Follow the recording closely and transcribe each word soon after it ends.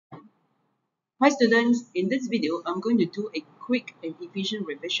Hi students, in this video, I'm going to do a quick and efficient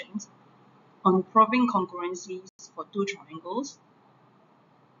revision on proving congruencies for two triangles,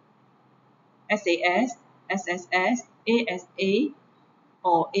 SAS, SSS, ASA,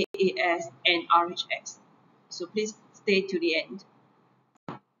 or AAS, and RHS. So please stay to the end.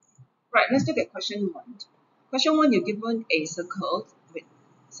 Right, let's look at question 1. Question 1, you're given a circle with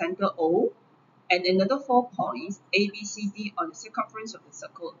center O and another 4 points A, B, C, D on the circumference of the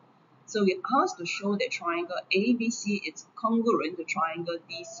circle. So we're asked to show that triangle ABC is congruent to triangle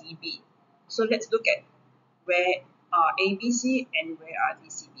DCB. So let's look at where are ABC and where are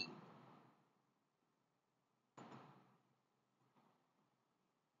DCB.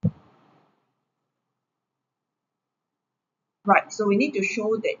 Right, so we need to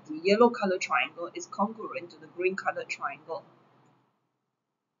show that the yellow color triangle is congruent to the green colored triangle.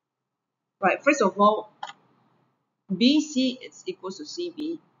 Right, first of all, BC is equal to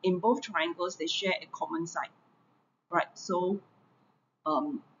CB. In both triangles, they share a common side. Right, so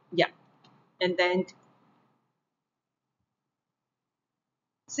yeah, and then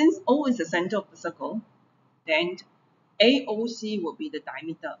since O is the center of the circle, then AOC will be the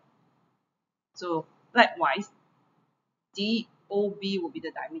diameter. So likewise, DOB will be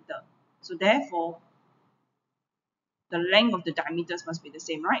the diameter. So therefore, the length of the diameters must be the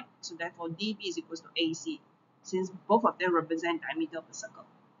same, right? So therefore, DB is equal to AC, since both of them represent diameter of the circle.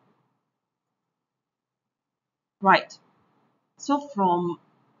 Right. So from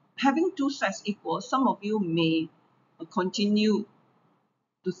having two sides equal, some of you may continue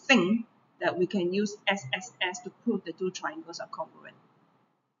to think that we can use SSS to prove the two triangles are congruent.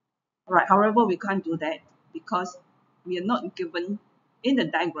 Alright, however, we can't do that because we are not given, in the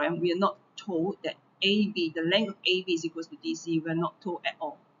diagram, we are not told that AB, the length of AB is equal to DC. We are not told at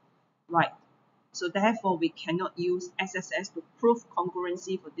all. Right. So therefore, we cannot use SSS to prove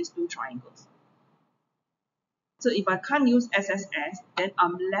congruency for these two triangles. So if I can't use SSS, then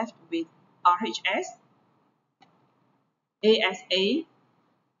I'm left with RHS, ASA,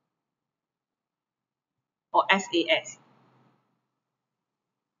 or SAS.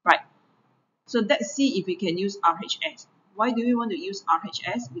 Right. So let's see if we can use RHS. Why do we want to use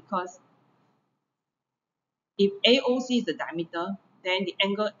RHS? Because if AOC is the diameter, then the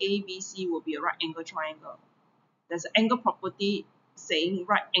angle ABC will be a right angle triangle. There's an angle property saying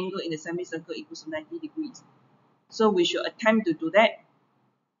right angle in the semicircle equals to 90 degrees. So we should attempt to do that.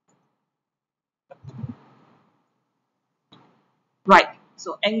 Right.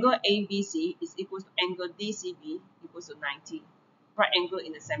 So angle ABC is equal to angle DCB equals to 90. Right angle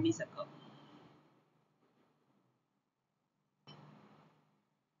in the semicircle.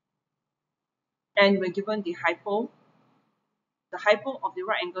 And we're given the hypo. The hypo of the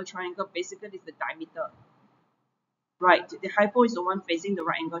right angle triangle basically is the diameter. Right, the hypo is the one facing the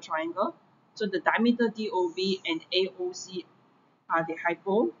right angle triangle. So the diameter DOB and AOC are the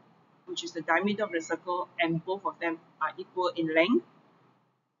hypo, which is the diameter of the circle, and both of them are equal in length.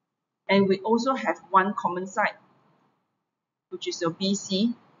 And we also have one common side, which is your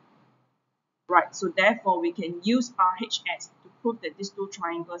BC. Right, so therefore we can use RHS to prove that these two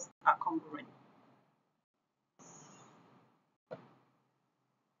triangles are congruent.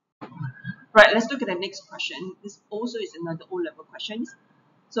 Right, let's look at the next question. This also is another O-level question.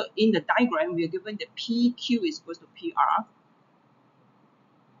 So in the diagram, we are given that PQ is equal to PR.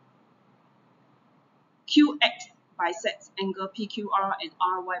 QX bisects angle PQR and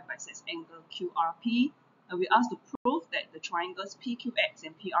RY bisects angle QRP. And we asked to prove that the triangles PQX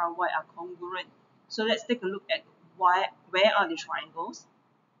and PRY are congruent. So let's take a look at where are the triangles.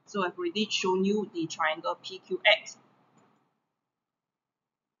 So I've already shown you the triangle PQX.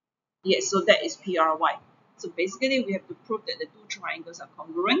 Yes, so that is PRY. So basically, we have to prove that the two triangles are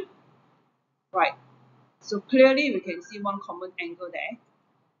congruent. Right. So clearly, we can see one common angle there.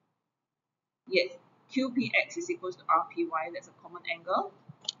 Yes, QPX is equal to RPY. That's a common angle.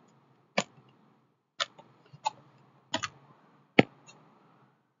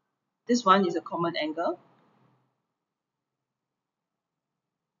 This one is a common angle.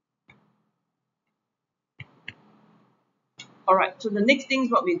 Alright, so the next thing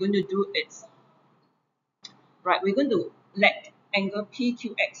what we're going to do is, right, we're going to let angle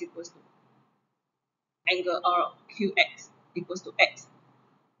PQX equals to angle RQX equals to X.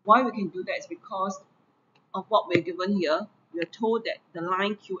 Why we can do that is because of what we're given here. We are told that the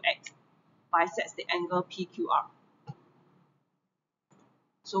line QX bisects the angle PQR.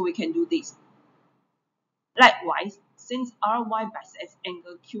 So we can do this. Likewise, since RY bisects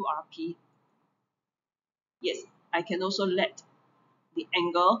angle QRP, yes, I can also let the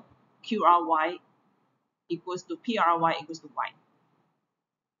angle QRY equals to PRY equals to Y.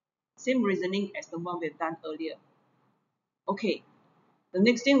 Same reasoning as the one we've done earlier. Okay, the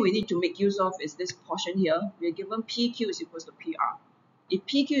next thing we need to make use of is this portion here. We're given PQ is equals to PR. If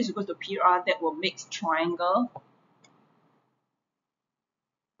PQ is equal to PR, that will make triangle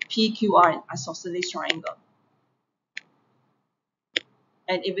PQR an isosceles triangle.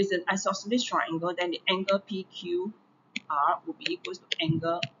 And if it's an isosceles triangle, then the angle PQR will be equals to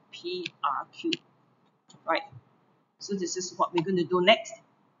angle PRQ. Right? So this is what we're going to do next.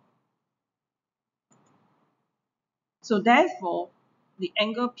 So therefore, the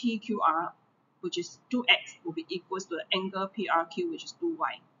angle PQR, which is 2x, will be equals to the angle PRQ, which is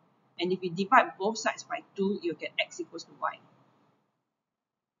 2y. And if you divide both sides by 2, you'll get x equals to y.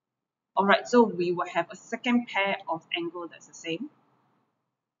 Alright, so we will have a second pair of angle that's the same.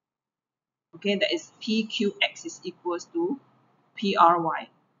 Okay, that is PQX is equals to PRY.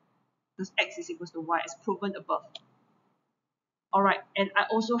 Because x is equals to y as proven above. Alright, and I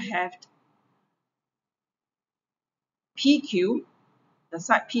also have PQ, the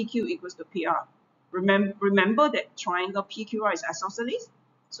side PQ equals to PR. Remember that triangle PQR is isosceles,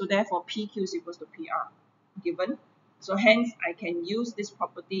 so therefore PQ is equals to PR given. So hence I can use this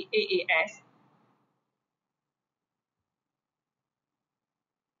property AAS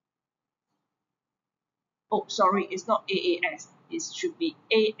oh sorry, it's not AAS, it should be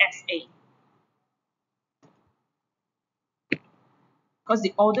ASA, because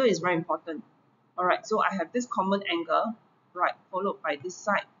the order is very important. Alright, so I have this common angle, right, followed by this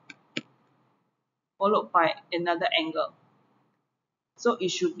side, followed by another angle. So it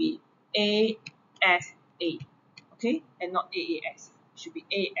should be ASA, okay, and not AAS. It should be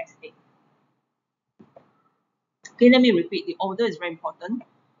ASA. Okay, let me repeat. The order is very important.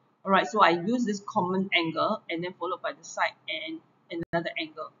 Alright, so I use this common angle and then followed by the side and another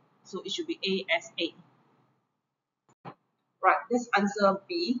angle. So it should be ASA. Right, let's answer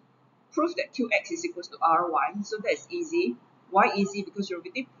B. Prove that QX is equals to RY. So that's easy. Why easy? Because you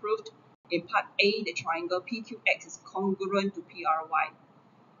already proved in part A the triangle PQX is congruent to PRY.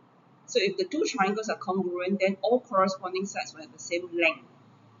 So if the two triangles are congruent, then all corresponding sides will have the same length.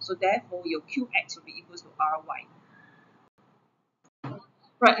 So therefore, your QX will be equals to RY.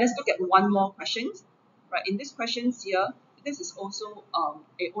 Right, let's look at one more question. Right, in this questions here, this is also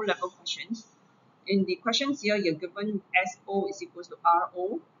a O-level questions. In the questions here, you're given SO is equals to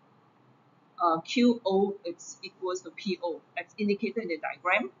RO, QO is equals to PO, as indicated in the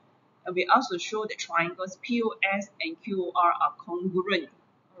diagram. And we also show the triangles POS and QOR are congruent.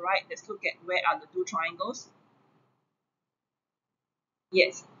 Alright, let's look at where are the two triangles.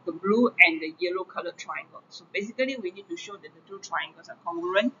 Yes, the blue and the yellow colored triangle. So basically we need to show that the two triangles are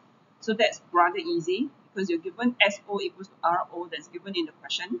congruent. So that's rather easy because you're given SO equals to RO, that's given in the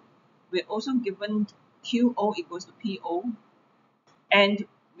question. We're also given QO equals to PO, and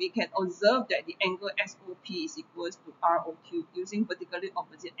we can observe that the angle SOP is equals to ROQ using vertically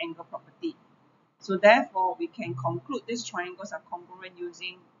opposite angle property. So therefore, we can conclude these triangles are congruent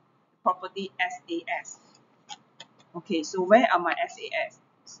using the property SAS. Okay, so where are my SAS?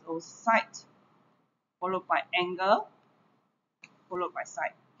 So side followed by angle followed by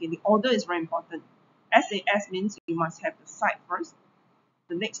side. Okay, the order is very important. SAS means you must have the side first.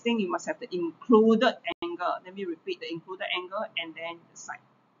 The next thing, you must have the included angle. Let me repeat, the included angle and then the side.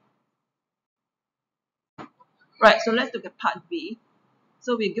 Right, so let's look at part B.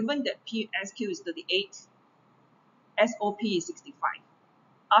 So we're given that PSQ is 38, SOP is 65.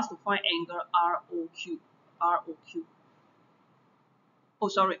 Asked to find angle ROQ. Oh,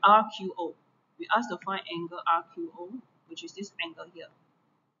 sorry, RQO. We asked to find angle RQO, which is this angle here.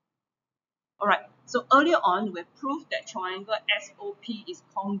 Alright, so earlier on, we proved that triangle SOP is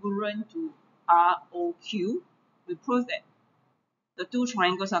congruent to ROQ. We proved that the two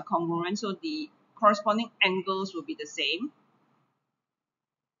triangles are congruent, so the corresponding angles will be the same.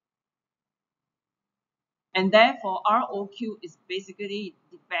 And therefore, ROQ is basically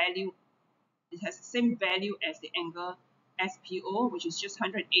the value, it has the same value as the angle SPO, which is just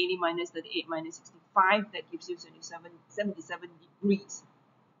 180 minus 38 minus 65. That gives you 77 degrees.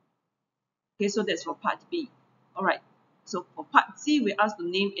 Okay, so that's for part B. Alright, so for part C, we asked to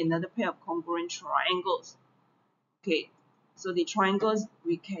name another pair of congruent triangles. Okay, so the triangles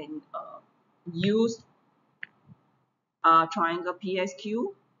we can use triangle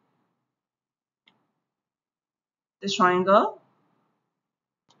PSQ. This triangle,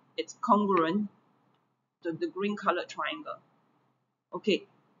 it's congruent to the green colored triangle. Okay,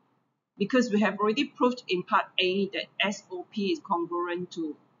 because we have already proved in part A that SOP is congruent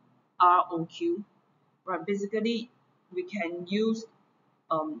to ROQ. Right, basically we can use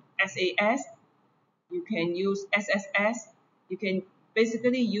SAS, you can use SSS, you can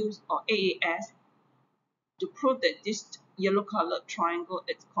basically use AAS to prove that this yellow colored triangle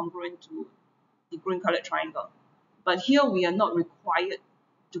is congruent to the green colored triangle. But here we are not required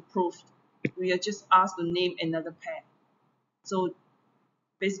to prove. We are just asked to name another pair. So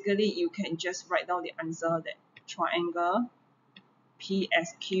basically you can just write down the answer that triangle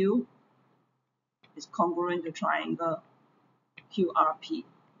PSQ is congruent to triangle QRP.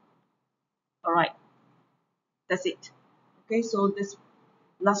 Alright, that's it. Okay, so this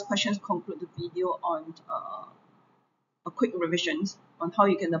last questions conclude the video on a quick revisions on how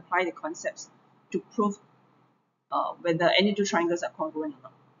you can apply the concepts to prove whether any two triangles are congruent or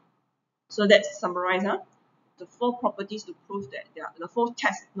not. So let's summarize. The four properties to prove that the four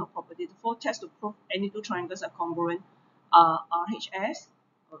tests, not property, the four tests to prove any two triangles are congruent are RHS.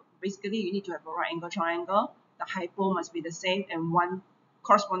 Basically, you need to have a right angle triangle. The hypo must be the same and one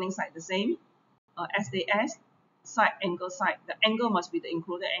corresponding side the same. SAS, side angle side. The angle must be the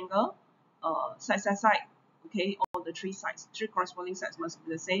included angle. Side. Okay, all the three sides, three corresponding sides must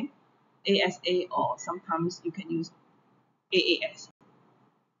be the same. ASA, or sometimes you can use AAS.